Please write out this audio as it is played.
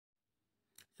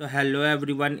So hello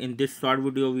everyone, in this short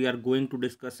video we are going to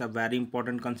discuss a very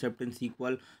important concept in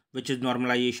SQL, which is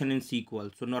normalization in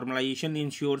SQL. So normalization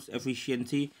ensures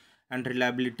efficiency and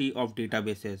reliability of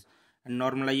databases. And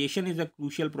normalization is a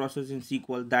crucial process in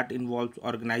SQL that involves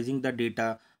organizing the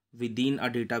data within a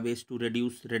database to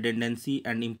reduce redundancy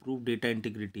and improve data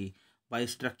integrity by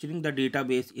structuring the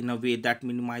database in a way that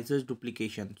minimizes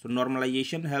duplication. So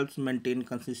normalization helps maintain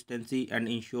consistency and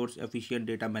ensures efficient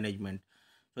data management.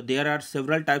 So there are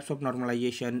several types of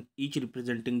normalization, each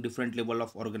representing different level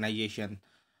of organization.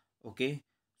 Okay.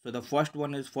 So the first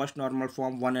one is first normal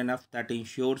form 1NF that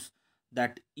ensures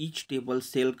that each table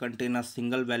cell contain a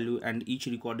single value and each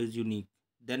record is unique.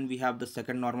 Then we have the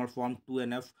second normal form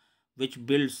 2NF, which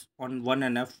builds on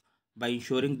 1NF by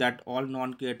ensuring that all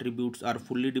non-key attributes are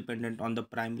fully dependent on the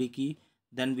primary key.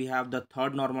 Then we have the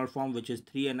third normal form, which is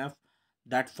 3NF,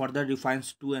 that further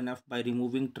defines 2NF by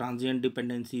removing transient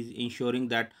dependencies, ensuring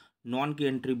that non-key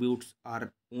attributes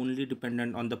are only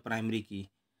dependent on the primary key.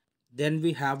 Then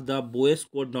we have the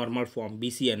Boyce-Codd normal form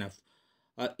BCNF,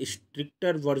 a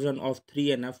stricter version of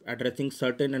 3NF addressing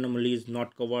certain anomalies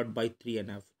not covered by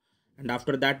 3NF. And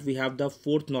after that we have the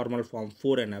fourth normal form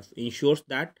 4NF, ensures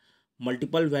that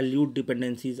multiple valued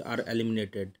dependencies are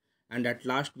eliminated. And at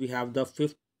last we have the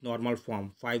fifth normal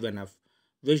form 5NF,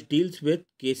 which deals with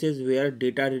cases where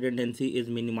data redundancy is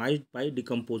minimized by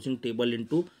decomposing table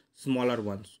into smaller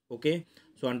ones. Okay,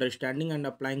 so understanding and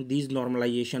applying these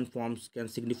normalization forms can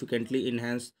significantly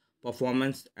enhance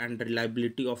performance and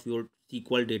reliability of your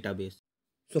SQL database.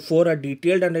 So for a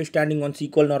detailed understanding on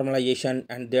SQL normalization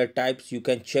and their types, you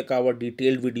can check our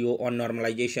detailed video on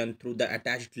normalization through the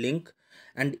attached link.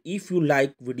 And if you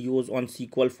like videos on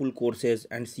SQL full courses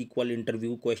and SQL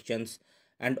interview questions,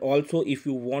 and also if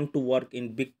you want to work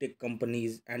in big tech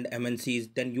companies and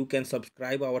MNCs, then you can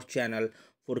subscribe our channel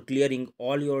for clearing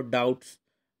all your doubts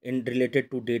in related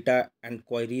to data and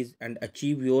queries and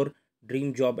achieve your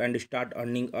dream job and start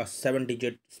earning a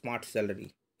 7-digit smart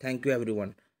salary. Thank you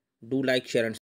everyone. Do like, share and